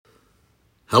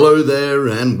Hello there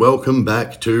and welcome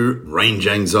back to Range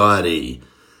Anxiety.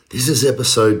 This is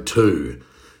episode 2,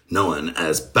 known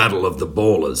as Battle of the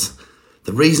Ballers.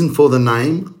 The reason for the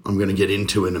name I'm going to get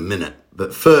into in a minute,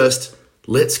 but first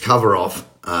let's cover off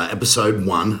episode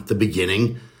 1, the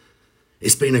beginning.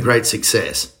 It's been a great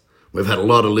success. We've had a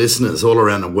lot of listeners all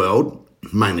around the world,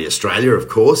 mainly Australia of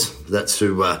course. That's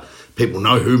who people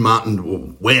know who Martin, or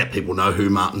where people know who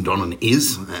Martin Donnan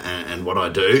is and what I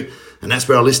do. And that's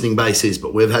where our listening base is,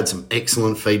 but we've had some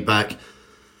excellent feedback,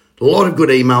 a lot of good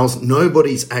emails.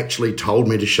 Nobody's actually told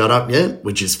me to shut up yet,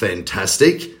 which is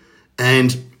fantastic.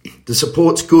 And the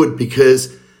support's good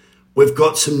because we've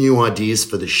got some new ideas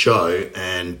for the show.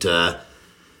 And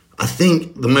I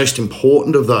think the most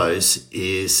important of those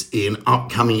is in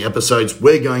upcoming episodes,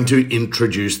 we're going to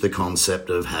introduce the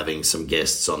concept of having some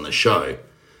guests on the show.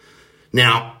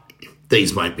 Now,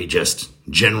 these won't be just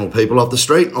general people off the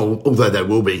street, although they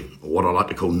will be what I like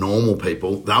to call normal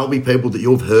people. They'll be people that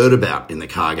you've heard about in the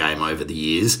car game over the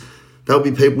years. They'll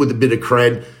be people with a bit of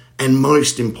cred, and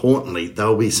most importantly,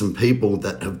 there'll be some people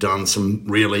that have done some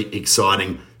really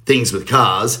exciting things with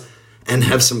cars and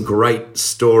have some great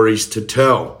stories to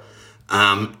tell.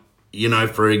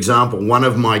 For example, one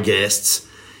of my guests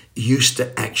used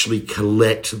to actually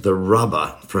collect the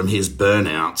rubber from his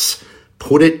burnouts,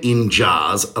 put it in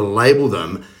jars, label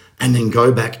them, and then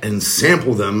go back and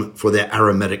sample them for their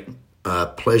aromatic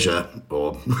pleasure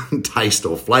or taste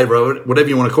or flavour, whatever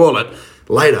you want to call it,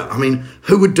 later. I mean,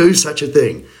 who would do such a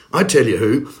thing? I tell you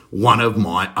who, one of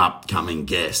my upcoming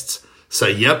guests. So,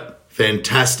 yep,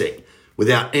 fantastic.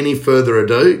 Without any further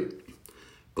ado,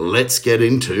 let's get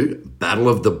into Battle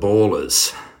of the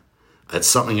Ballers.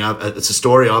 It's a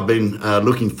story I've been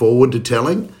looking forward to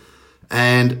telling.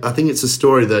 And I think it's a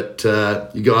story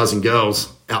that you guys and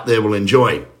girls out there will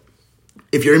enjoy.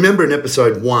 If you remember in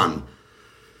episode 1,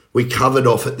 we covered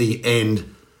off at the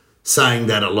end saying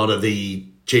that a lot of the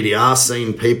GTR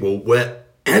scene people were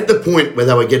at the point where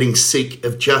they were getting sick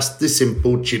of just the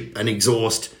simple chip and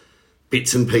exhaust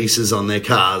bits and pieces on their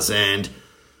cars. And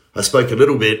I spoke a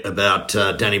little bit about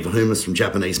Danny Verhumus from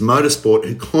Japanese Motorsport,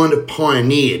 who kind of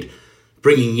pioneered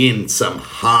bringing in some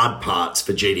hard parts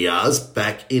for GTRs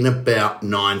back in about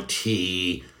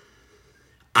 98.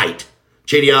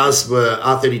 GTRs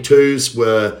R32s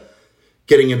were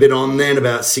getting a bit on then,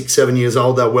 about 6-7 years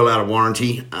old. They were well out of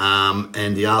warranty.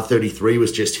 And the R33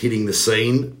 was just hitting the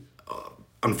scene.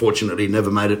 Unfortunately, never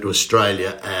made it to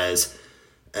Australia as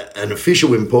an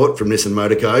official import from Nissan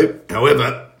Motorco.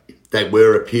 However, they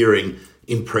were appearing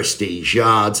in prestige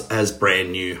yards as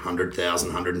brand new $100,000,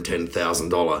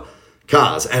 $110,000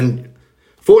 cars. And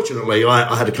fortunately,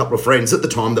 I had a couple of friends at the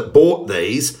time that bought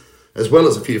these, as well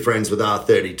as a few friends with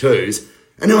R32s,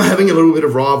 and they were having a little bit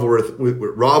of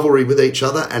rivalry with each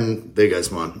other, and there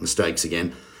goes my mistakes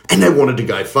again, and they wanted to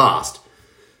go fast.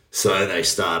 So they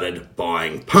started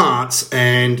buying parts,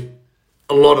 and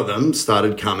a lot of them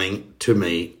started coming to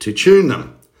me to tune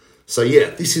them. So yeah,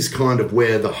 this is kind of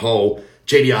where the whole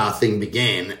GTR thing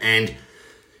began, and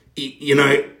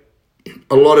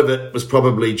a lot of it was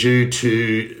probably due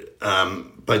to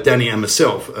both Danny and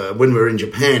myself. When we were in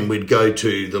Japan, we'd go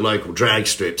to the local drag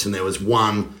strips, and there was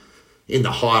one in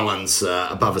the highlands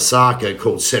above Osaka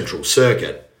called Central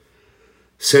Circuit.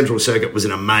 Central Circuit was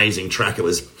an amazing track. It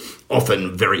was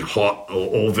often very hot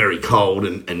or very cold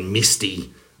and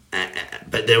misty,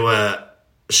 but there were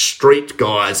street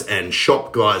guys and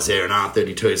shop guys there in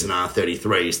R32s and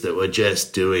R33s that were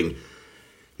just doing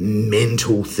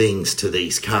mental things to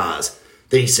these cars.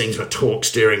 These things were torque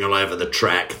steering all over the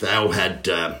track. They all had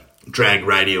drag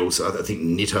radials. I think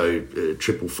Nitto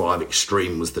 555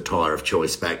 Extreme was the tyre of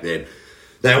choice back then.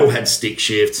 They all had stick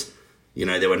shifts.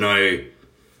 There were there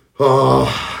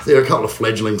were a couple of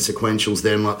fledgling sequentials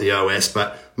then like the OS,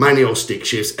 but mainly all stick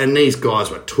shifts. And these guys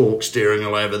were torque steering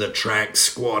all over the track,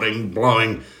 squatting,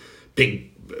 blowing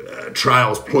big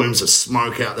trails, plumes of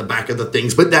smoke out the back of the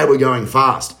things, but they were going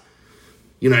fast.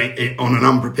 On an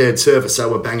unprepared surface, they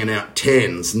were banging out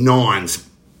 10s, 9s,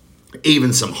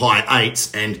 even some high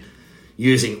 8s, and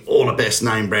using all the best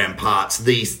name brand parts.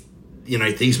 These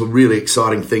were really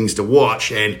exciting things to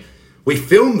watch, and we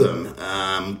filmed them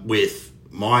with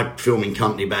my filming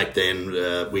company back then.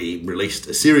 We released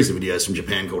a series of videos from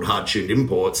Japan called Hard Tuned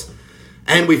Imports,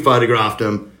 and we photographed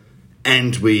them,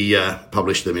 and we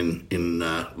published them in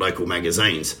local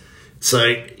magazines.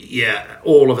 So, yeah,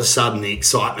 all of a sudden the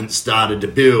excitement started to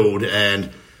build,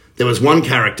 and there was one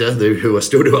character who I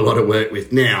still do a lot of work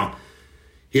with now.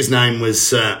 His name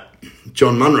was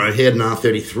John Munro. He had an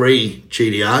R33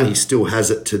 GTR. He still has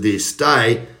it to this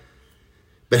day.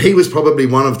 But he was probably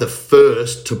one of the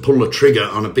first to pull the trigger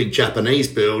on a big Japanese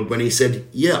build when he said,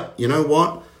 yeah, you know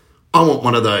what? I want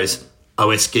one of those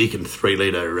OS Geekin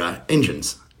 3-litre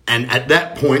engines. And at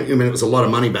that point, I mean, it was a lot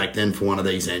of money back then for one of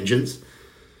these engines.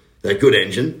 They're a good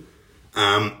engine.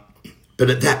 But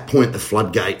at that point, the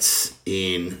floodgates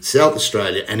in South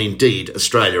Australia and indeed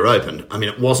Australia opened. I mean,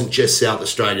 it wasn't just South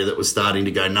Australia that was starting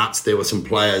to go nuts. There were some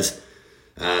players.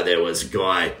 There was a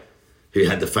guy who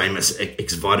had the famous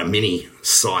X-Vita Mini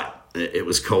site. It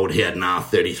was called, he had an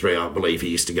R33, I believe. He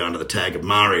used to go under the tag of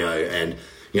Mario. And,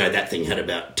 you know, that thing had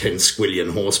about 10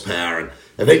 squillion horsepower. And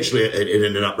eventually it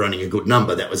ended up running a good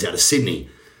number. That was out of Sydney.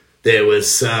 There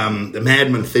was the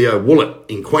madman Theo Woollett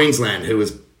in Queensland who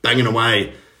was banging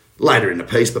away, later in the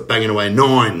piece, but banging away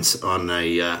nines on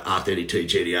a R32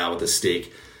 GTR with a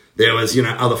stick. There was, you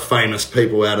know, other famous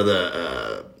people out of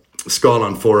the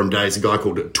Skyline Forum days, a guy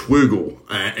called Twoogle.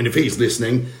 And if he's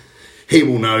listening, he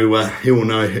will know,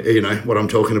 you know, what I'm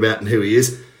talking about and who he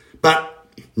is. But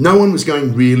no one was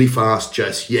going really fast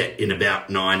just yet in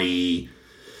about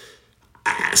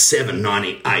 97,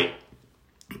 98.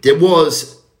 There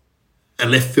was a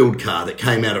left field car that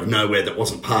came out of nowhere that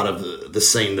wasn't part of the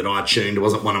scene that I tuned. It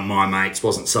wasn't one of my mates,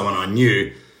 wasn't someone I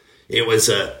knew. It was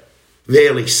a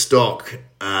fairly stock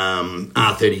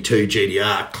R32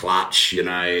 GTR clutch, you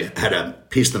know, had a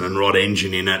piston and rod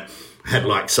engine in it, had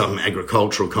like some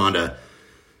agricultural kind of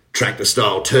tractor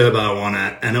style turbo on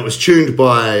it, and it was tuned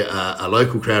by a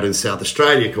local crowd in South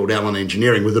Australia called Allen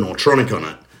Engineering with an Autronic on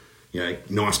it, you know,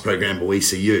 nice programmable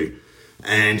ECU.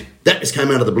 And that just came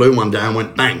out of the blue one day and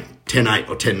went bang, 10.8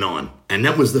 or 10.9. And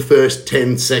that was the first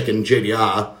 10-second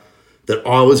GTR that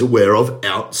I was aware of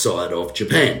outside of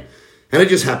Japan. And it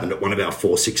just happened at one of our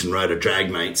 4.6 and rotor drag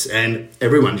mates. And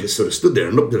everyone just sort of stood there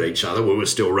and looked at each other. We were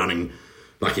still running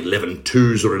like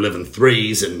 11.2s or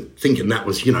 11.3s and thinking that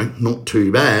was, you know, not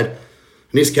too bad. And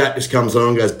this cat just comes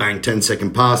along, goes bang,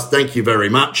 10-second pass. Thank you very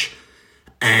much.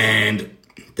 And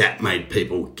that made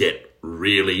people get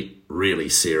really, really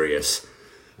serious.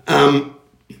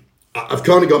 I've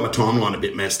kind of got my timeline a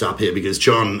bit messed up here because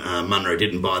John Munro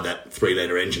didn't buy that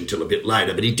 3-litre engine till a bit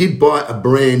later, but he did buy a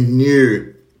brand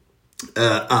new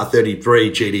R33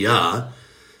 GTR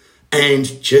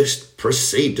and just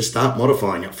proceed to start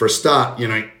modifying it. For a start, you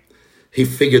know, he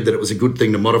figured that it was a good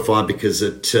thing to modify because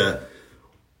it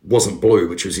wasn't blue,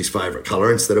 which was his favourite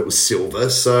colour. Instead, it was silver.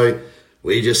 So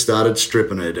we just started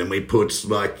stripping it and we put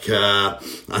like, I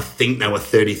think they were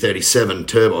 3037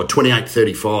 turbo, or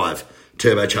 2835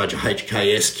 turbocharger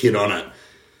HKS kit on it.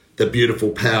 The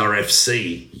beautiful Power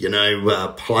FC, you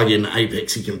know, plug-in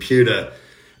Apexy computer.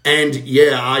 And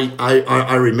yeah,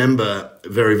 I remember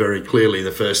very, very clearly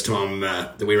the first time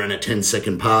that we ran a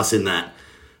 10-second pass in that.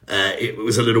 It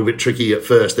was a little bit tricky at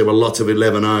first. There were lots of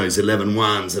 11.0s,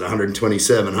 11.1s at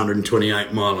 127,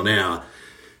 128 mile an hour.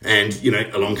 And, you know,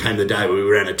 along came the day where we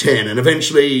ran a 10. And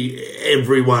eventually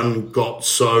everyone got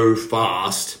so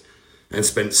fast and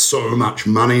spent so much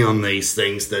money on these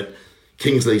things that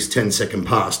Kingsley's 10-second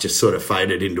pass just sort of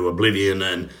faded into oblivion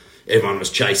and everyone was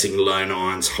chasing low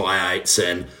 9s, high 8s,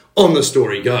 and on the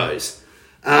story goes.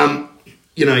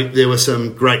 You know, there were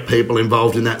some great people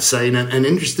involved in that scene. And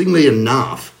interestingly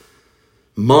enough,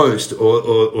 most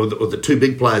or the two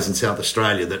big players in South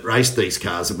Australia that raced these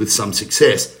cars with some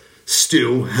success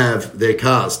still have their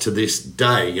cars to this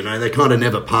day. You know, they kind of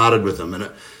never parted with them.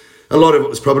 And a lot of it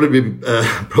was probably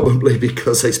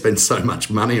because they spent so much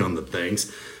money on the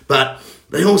things. But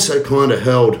they also kind of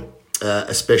held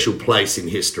a special place in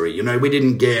history. You know, we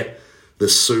didn't get the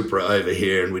Supra over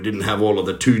here and we didn't have all of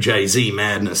the 2JZ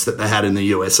madness that they had in the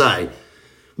USA.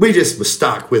 We just were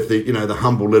stuck with the, you know, the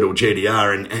humble little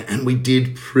GTR and we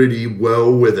did pretty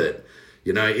well with it.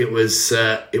 You know, it was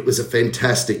a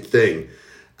fantastic thing.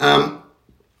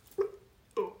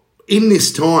 In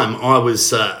this time, I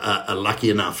was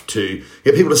lucky enough to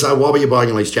get people to say, why were you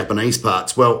buying all these Japanese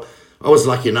parts? Well, I was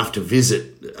lucky enough to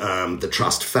visit the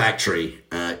Trust factory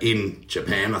in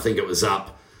Japan. I think it was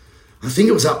up by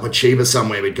Chiba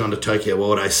somewhere. We'd gone to Tokyo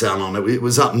Auto Salon. It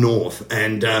was up north.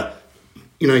 And,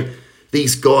 you know,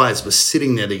 these guys were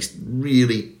sitting there, these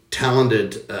really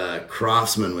talented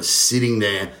craftsmen were sitting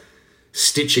there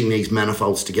stitching these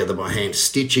manifolds together by hand,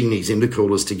 stitching these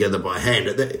intercoolers together by hand.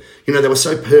 You know, they were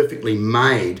so perfectly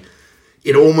made,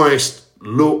 it almost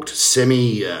looked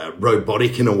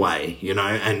semi-robotic in a way, you know,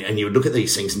 and you would look at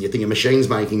these things and you think a machine's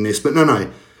making this, but no,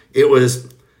 it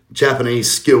was Japanese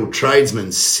skilled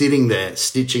tradesmen sitting there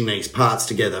stitching these parts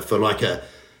together for like a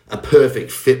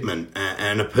perfect fitment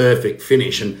and a perfect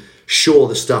finish. And sure,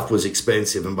 the stuff was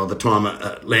expensive, and by the time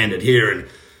it landed here and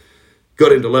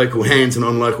got into local hands and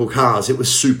on local cars, it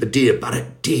was super dear, but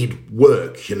it did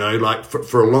work, you know, like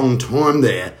for a long time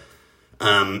there.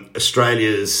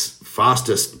 Australia's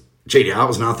fastest GTR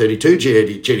was an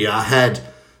R32 GTR, had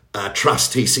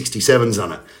Trust T67s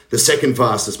on it. The second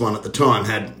fastest one at the time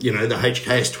had, you know, the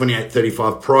HKS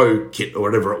 2835 Pro kit or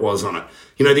whatever it was on it.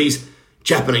 You know, these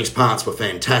Japanese parts were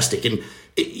fantastic, and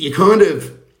you kind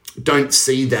of don't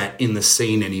see that in the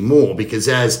scene anymore, because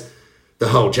as the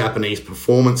whole Japanese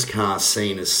performance car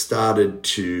scene has started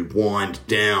to wind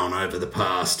down over the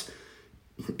past,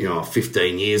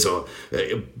 15 years, or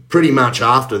pretty much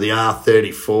after the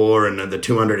R34 and the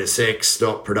 200SX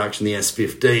stock production, the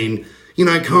S15,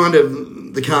 kind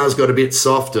of the cars got a bit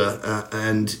softer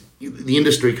and the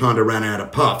industry kind of ran out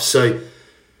of puff. So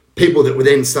people that were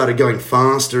then started going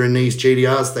faster in these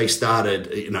GTRs, they started,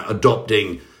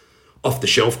 adopting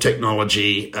off-the-shelf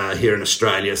technology here in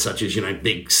Australia, such as,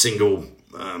 big single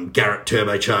Garrett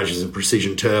turbochargers and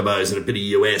precision turbos and a bit of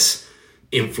US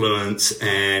influence,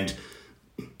 and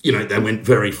they went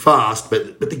very fast,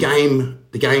 but the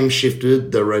game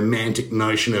shifted. The romantic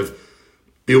notion of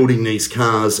building these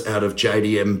cars out of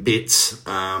JDM bits,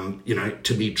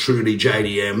 to be truly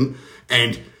JDM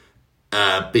and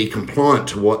be compliant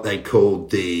to what they called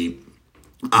the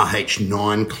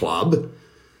RH9 Club.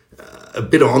 A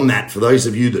bit on that for those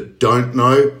of you that don't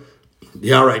know, the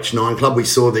RH9 Club. We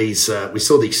saw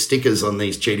these stickers on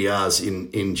these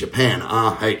GTRs in Japan.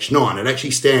 RH9. It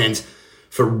actually stands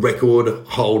for Record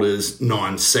Holders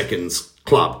 9 Seconds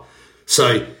Club.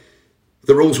 So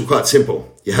the rules were quite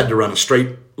simple. You had to run a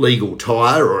street legal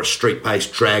tyre or a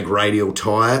street-based drag radial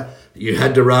tyre. You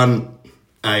had to run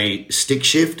a stick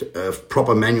shift, a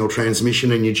proper manual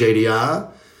transmission in your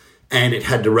GTR, and it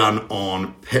had to run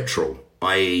on petrol,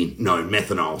 i.e. no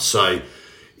methanol. So,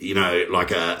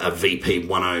 like a VP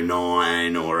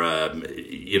 109 or a,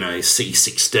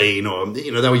 C16, or,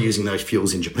 they were using those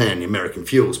fuels in Japan, the American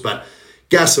fuels, but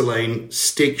gasoline,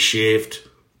 stick shift,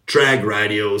 drag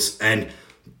radials, and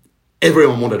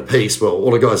everyone wanted a piece. Well,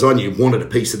 all the guys I knew wanted a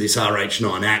piece of this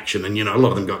RH9 action, and, a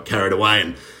lot of them got carried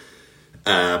away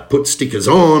and put stickers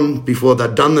on before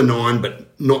they'd done the 9,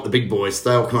 but not the big boys.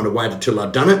 They all kind of waited till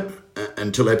I'd done it,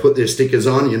 until they put their stickers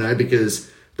on, because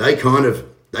they kind of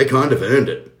earned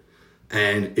it.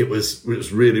 And it was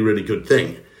really, really good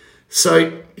thing.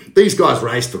 So these guys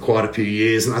raced for quite a few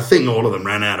years, and I think all of them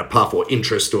ran out of puff or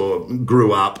interest or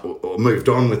grew up or moved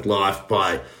on with life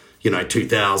by,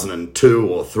 2002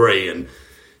 or 3. And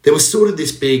there was sort of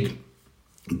this big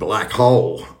black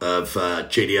hole of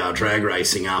GTR drag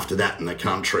racing after that in the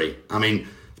country. I mean,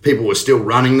 people were still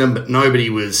running them, but nobody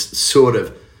was sort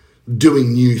of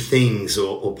doing new things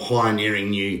or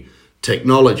pioneering new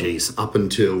technologies up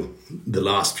until the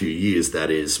last few years,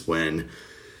 that is, when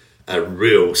a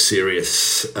real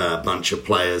serious bunch of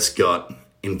players got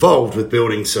involved with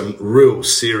building some real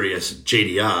serious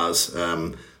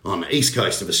GTRs on the east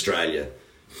coast of Australia,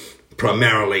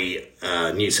 primarily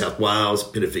New South Wales,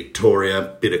 bit of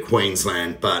Victoria, bit of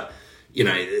Queensland, but,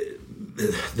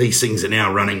 these things are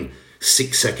now running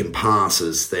 6-second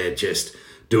passes. They're just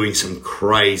doing some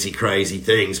crazy, crazy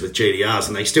things with GTRs,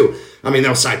 and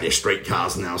they'll save their street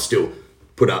cars and they'll still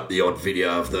put up the odd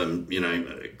video of them,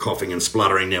 coughing and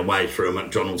spluttering their way through a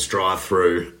McDonald's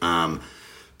drive-through,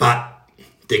 but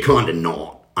they're kind of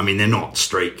not. I mean, they're not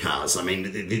street cars. I mean,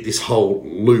 this whole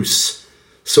loose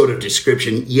sort of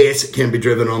description, yes, it can be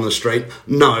driven on the street.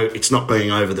 No, it's not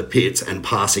going over the pits and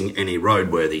passing any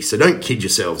roadworthy. So don't kid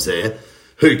yourselves there.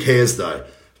 Who cares, though?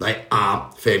 They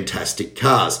are fantastic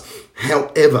cars.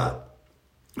 However,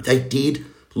 they did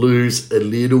lose a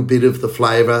little bit of the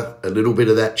flavour, a little bit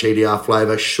of that GTR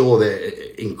flavour. Sure, they're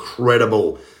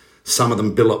incredible. Some of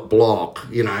them billet block,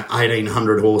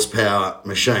 1,800 horsepower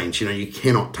machines. You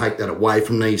cannot take that away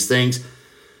from these things.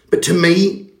 But to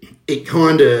me, it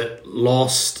kind of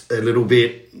lost a little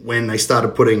bit when they started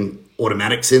putting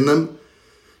automatics in them.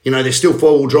 They're still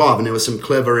four-wheel drive, and there was some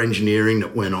clever engineering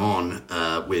that went on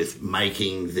with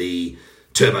making the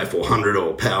Turbo 400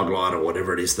 or Power Glide or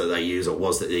whatever it is that they use or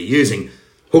was that they're using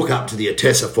hook up to the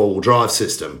Atessa four-wheel drive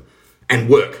system and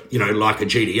work, like a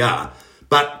GTR.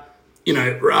 But,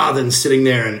 rather than sitting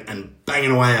there and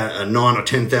banging away a 9 or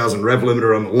 10,000 rev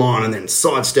limiter on the line and then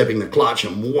sidestepping the clutch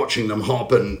and watching them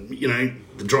hop and,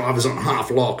 the driver's on half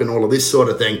lock and all of this sort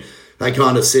of thing, they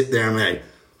kind of sit there and they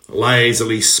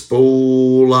lazily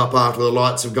spool up after the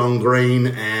lights have gone green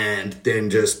and then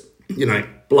just,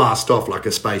 blast off like a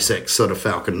SpaceX sort of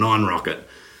Falcon 9 rocket.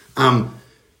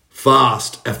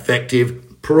 Fast,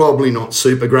 effective, probably not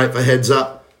super great for heads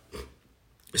up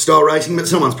style racing, but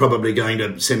someone's probably going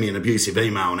to send me an abusive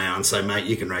email now and say, mate,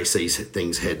 you can race these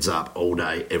things heads up all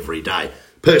day, every day.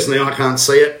 Personally, I can't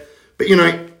see it. But,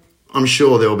 I'm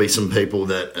sure there will be some people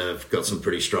that have got some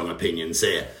pretty strong opinions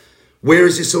there. Where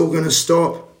is this all going to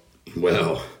stop?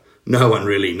 Well, no one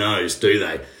really knows, do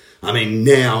they? I mean,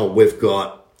 now we've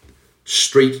got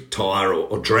street tyre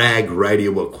or drag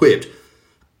radio equipped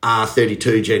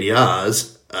R32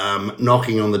 GTRs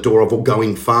knocking on the door of or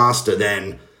going faster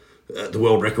than the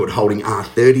world record holding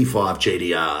R35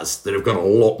 GTRs that have got a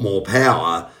lot more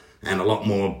power and a lot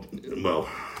more,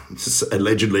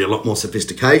 allegedly a lot more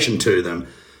sophistication to them.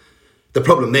 The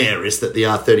problem there is that the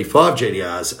R35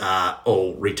 GTRs are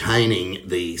all retaining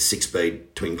the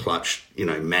 6-speed twin clutch,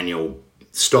 manual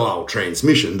style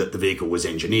transmission that the vehicle was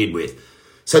engineered with.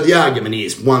 So the argument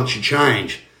is once you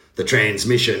change the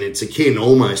transmission, it's akin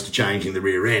almost to changing the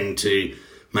rear end to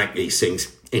make these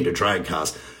things into trade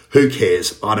cars. Who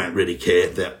cares? I don't really care.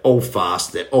 They're all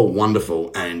fast. They're all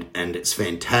wonderful. And it's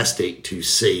fantastic to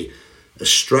see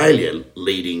Australia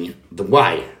leading the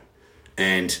way.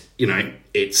 And,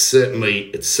 it's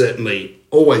certainly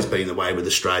always been the way with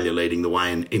Australia leading the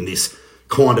way in this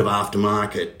kind of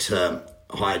aftermarket,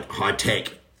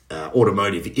 high-tech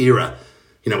automotive era.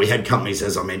 We had companies,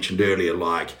 as I mentioned earlier,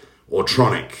 like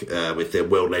Autronic with their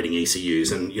world-leading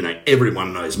ECUs. And,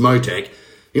 everyone knows Motec.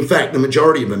 In fact, the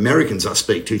majority of Americans I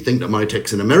speak to think that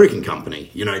Motec's an American company.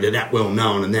 They're that well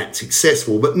known and that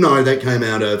successful. But no, they came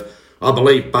out of, I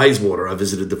believe, Bayswater. I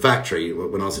visited the factory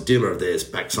when I was a dealer of theirs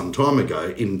back some time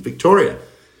ago in Victoria.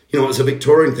 It was a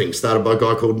Victorian thing started by a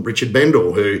guy called Richard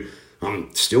Bendall, who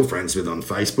I'm still friends with on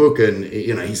Facebook. And,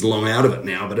 he's long out of it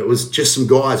now. But it was just some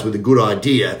guys with a good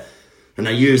idea. And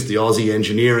they used the Aussie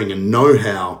engineering and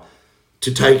know-how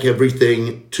to take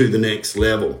everything to the next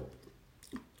level.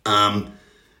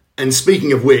 And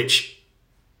speaking of which,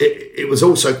 it was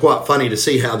also quite funny to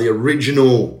see how the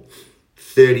original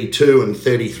 32 and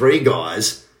 33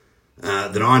 guys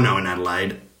that I know in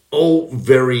Adelaide all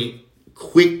very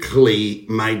quickly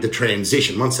made the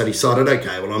transition. Once they decided,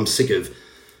 okay, well, I'm sick of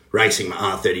racing my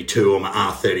R32 or my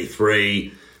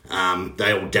R33.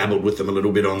 They all dabbled with them a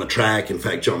little bit on the track. In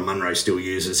fact, John Munro still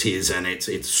uses his, and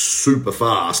it's super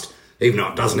fast, even though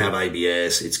it doesn't have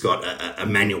ABS. It's got a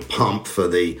manual pump for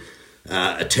the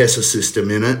a Tessa system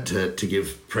in it to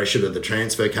give pressure to the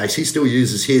transfer case. He still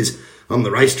uses his on the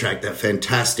racetrack, that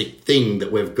fantastic thing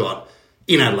that we've got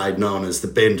in Adelaide known as the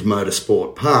Bend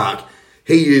Motorsport Park.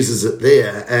 He uses it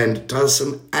there and does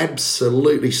some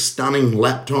absolutely stunning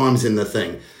lap times in the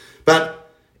thing. But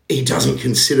he doesn't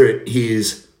consider it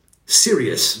his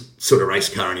serious sort of race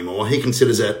car anymore. He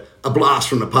considers it a blast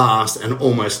from the past and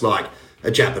almost like a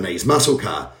Japanese muscle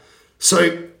car.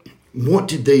 So what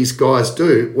did these guys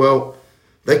do? Well,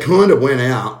 they kind of went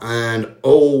out and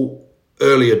all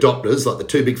early adopters, like the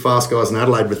two big fast guys in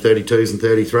Adelaide with 32s and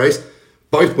 33s,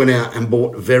 both went out and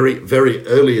bought very, very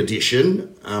early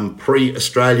edition,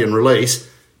 pre-Australian release,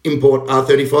 import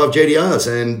R35 GTRs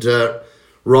and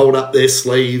rolled up their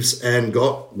sleeves and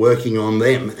got working on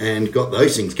them and got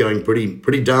those things going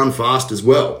pretty darn fast as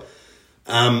well.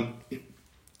 And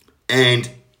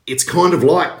it's kind of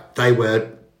like they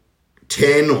were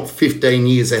 10 or 15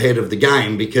 years ahead of the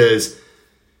game, because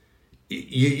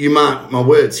you mark my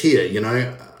words here,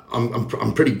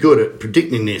 I'm pretty good at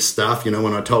predicting this stuff.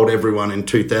 When I told everyone in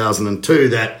 2002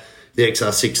 that the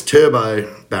XR6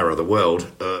 Turbo Barra of the world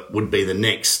would be the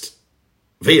next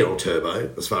VL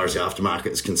Turbo as far as the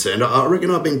aftermarket is concerned, I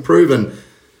reckon I've been proven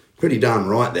pretty darn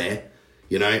right there,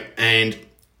 and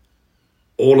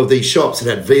all of these shops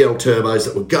that had VL turbos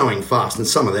that were going fast, and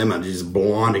some of them are just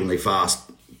blindingly fast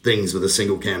things with a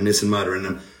single cam Nissan motor in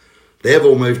them, they've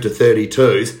all moved to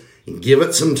 32s. And give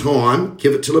it some time,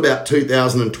 give it till about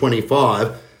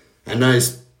 2025, and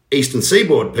those Eastern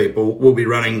Seaboard people will be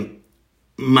running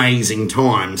amazing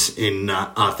times in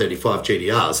R35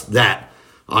 GTRs. That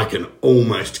I can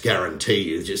almost guarantee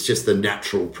you. It's just the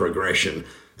natural progression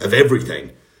of everything.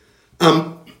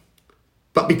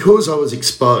 But because I was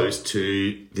exposed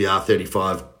to the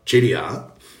R35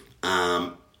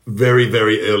 GTR very,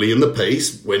 very early in the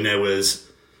piece, when there was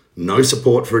no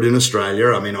support for it in Australia.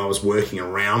 I mean, I was working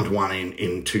around one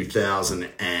in 2000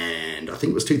 and I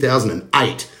think it was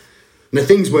 2008. Now,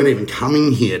 things weren't even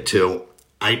coming here till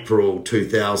April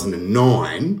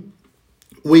 2009.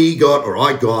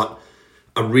 I got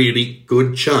a really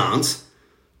good chance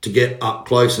to get up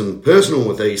close and personal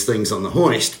with these things on the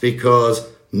hoist, because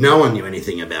no one knew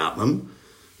anything about them.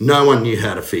 No one knew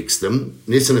how to fix them.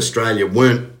 Nissan Australia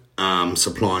weren't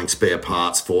supplying spare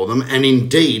parts for them. And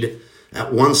indeed,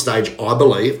 at one stage, I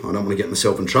believe, I don't want to get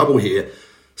myself in trouble here,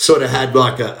 sort of had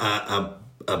like a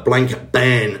blanket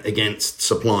ban against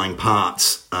supplying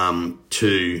parts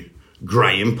to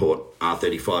grey import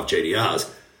R35 GTRs.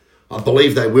 I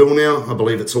believe they will now. I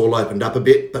believe it's all opened up a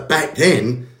bit. But back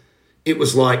then, it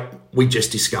was like we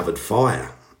just discovered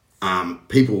fire.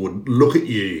 People would look at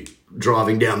you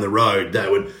driving down the road. They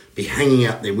would be hanging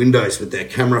out their windows with their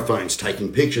camera phones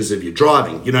taking pictures of you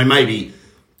driving. You know, maybe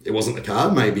it wasn't the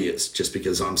car. Maybe it's just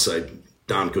because I'm so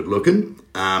darn good looking.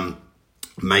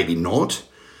 Maybe not.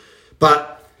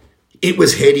 But it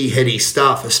was heady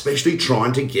stuff, especially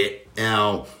trying to get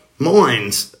our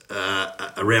minds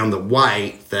around the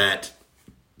way that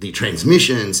the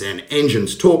transmissions and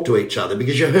engines talk to each other,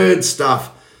 because you heard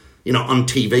stuff, you know, on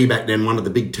TV back then, one of the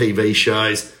big TV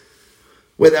shows,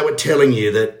 where they were telling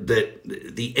you that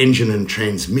the engine and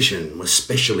transmission was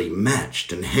specially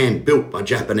matched and hand-built by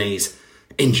Japanese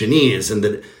engineers, and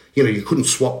that, you know, you couldn't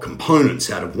swap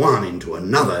components out of one into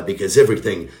another because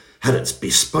everything had its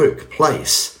bespoke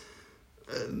place.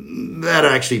 That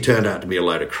actually turned out to be a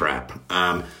load of crap.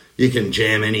 You can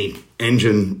jam any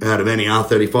engine out of any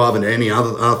R35 into any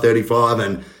other R35,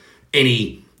 and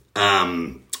any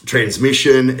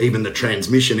transmission, even the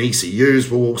transmission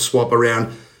ECUs will swap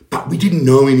around. But we didn't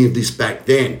know any of this back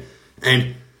then.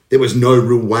 And there was no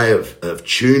real way of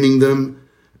tuning them.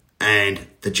 And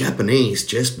the Japanese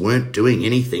just weren't doing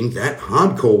anything that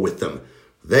hardcore with them.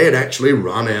 They had actually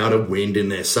run out of wind in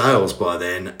their sails by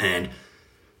then. And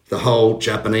the whole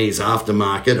Japanese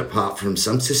aftermarket, apart from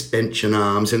some suspension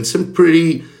arms and some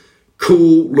pretty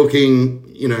cool looking,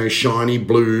 you know, shiny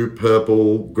blue,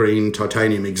 purple, green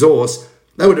titanium exhaust,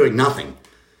 they were doing nothing.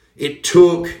 It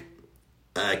took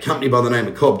a company by the name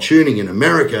of Cobb Tuning in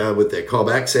America with their Cobb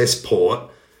Access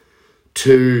port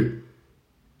to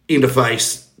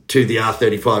interface to the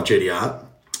R35 GTR.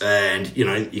 And, you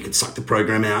know, you could suck the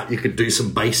program out. You could do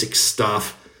some basic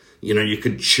stuff. You know, you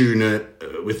could tune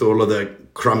it with all of the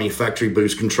crummy factory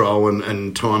boost control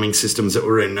and timing systems that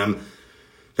were in them.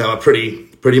 They were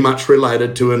pretty much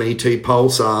related to an ET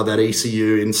Pulsar, that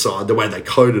ECU inside, the way they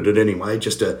coded it anyway,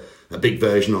 just a big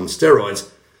version on steroids.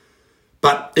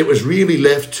 But it was really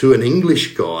left to an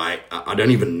English guy. I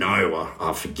don't even know.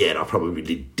 I forget. I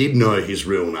probably did know his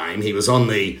real name. He was on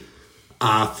the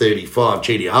R35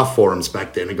 GTR forums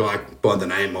back then, a guy by the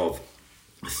name of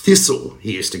Thistle,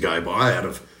 he used to go by, out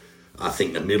of, I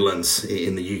think, the Midlands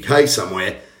in the UK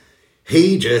somewhere.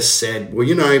 He just said, well,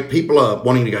 you know, people are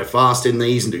wanting to go fast in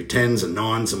these and do 10s and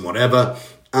 9s and whatever.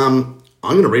 I'm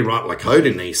going to rewrite my code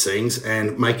in these things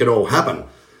and make it all happen.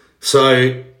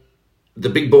 So the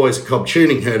big boys at Cobb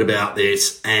Tuning heard about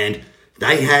this, and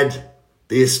they had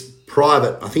this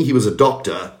private, I think he was a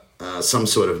doctor, some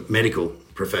sort of medical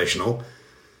professional,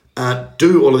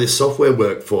 do all of this software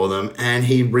work for them, and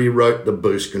he rewrote the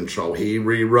boost control. He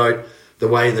rewrote the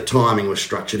way the timing was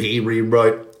structured. He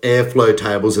rewrote airflow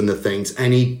tables and the things,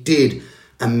 and he did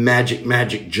a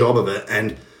magic job of it,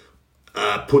 and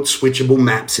put switchable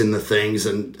maps in the things,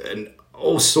 and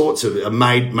all sorts of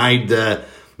made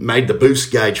the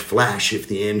boost gauge flash if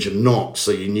the engine knocked,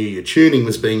 so you knew your tuning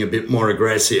was being a bit more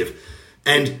aggressive.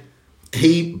 And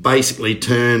he basically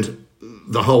turned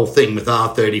the whole thing with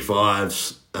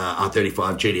R35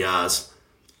 GTRs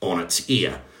on its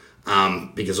ear,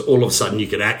 because all of a sudden you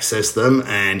could access them,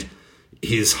 and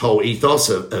his whole ethos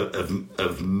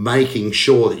of making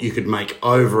sure that you could make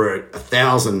over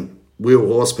 1,000 wheel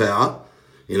horsepower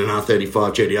in an R35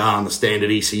 GTR on the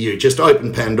standard ECU just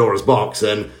opened Pandora's box,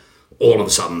 and all of a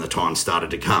sudden the time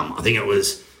started to come. I think it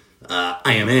was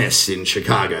AMS in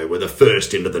Chicago were the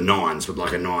first into the 9s with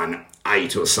like a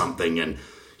 9.8 or something, and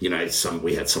you know,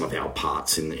 we had some of our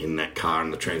parts in that car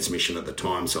and the transmission at the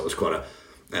time, so it was quite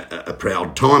a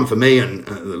proud time for me and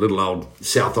the little old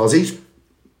South Aussies.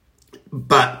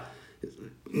 But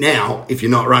now, if you're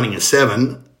not running a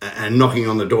 7 and knocking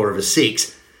on the door of a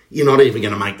 6, you're not even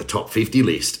going to make the top 50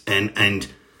 list. And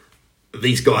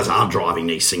these guys are driving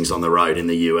these things on the road in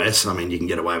the US. I mean, you can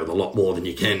get away with a lot more than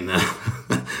you can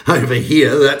over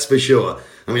here, that's for sure.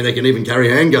 I mean, they can even carry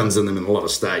handguns in them in a lot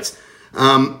of states.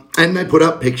 And they put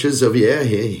up pictures of,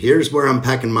 here's where I'm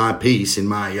packing my piece in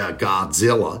my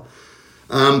Godzilla.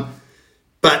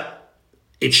 But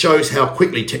it shows how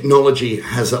quickly technology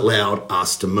has allowed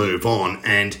us to move on.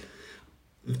 And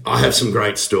I have some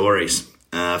great stories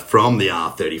from the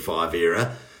R35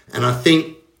 era. And I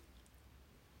think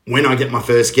when I get my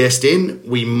first guest in,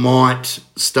 we might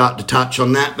start to touch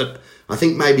on that. But I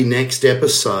think maybe next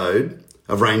episode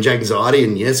of Range Anxiety,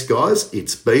 and yes, guys,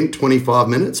 it's been 25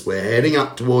 minutes. We're heading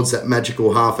up towards that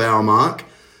magical half-hour mark.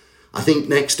 I think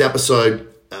next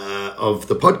episode of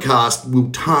the podcast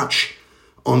will touch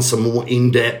on some more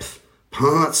in-depth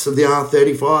parts of the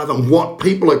R35 and what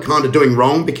people are kind of doing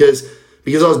wrong, because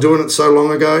I was doing it so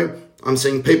long ago. I'm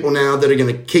seeing people now that are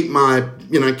going to kick my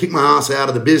ass out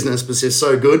of the business because they're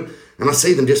so good, And I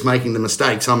see them just making the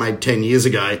mistakes I made 10 years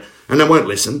ago, and they won't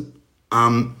listen.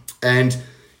 And,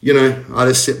 you know, I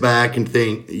just sit back and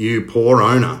think, you poor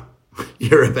owner,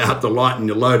 you're about to lighten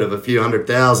your load of a few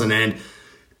 $100,000 and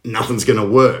nothing's going to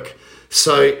work.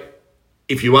 So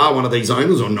if you are one of these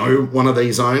owners or know one of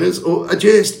these owners or are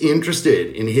just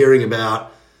interested in hearing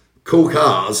about cool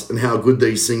cars and how good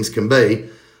these things can be,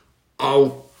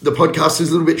 the podcast is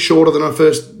a little bit shorter than I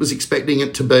first was expecting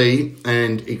it to be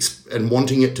and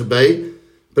wanting it to be,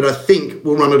 but I think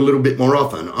we'll run it a little bit more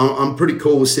often. I'm pretty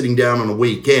cool with sitting down on a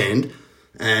weekend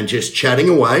and just chatting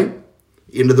away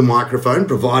into the microphone,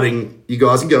 providing you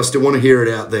guys and girls still want to hear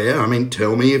it out there. I mean,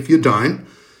 tell me if you don't.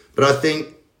 But I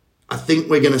think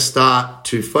we're going to start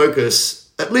to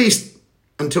focus, at least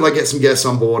until I get some guests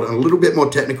on board, on a little bit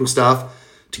more technical stuff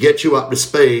to get you up to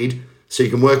speed so you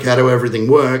can work out how everything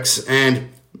works and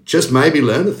just maybe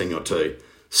learn a thing or two.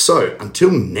 So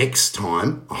until next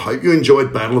time, I hope you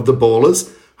enjoyed Battle of the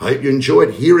Ballers. I hope you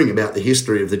enjoyed hearing about the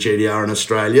history of the GTR in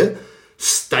Australia.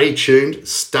 Stay tuned,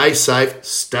 stay safe,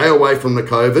 stay away from the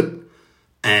COVID,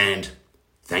 and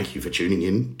thank you for tuning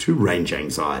in to Range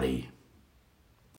Anxiety.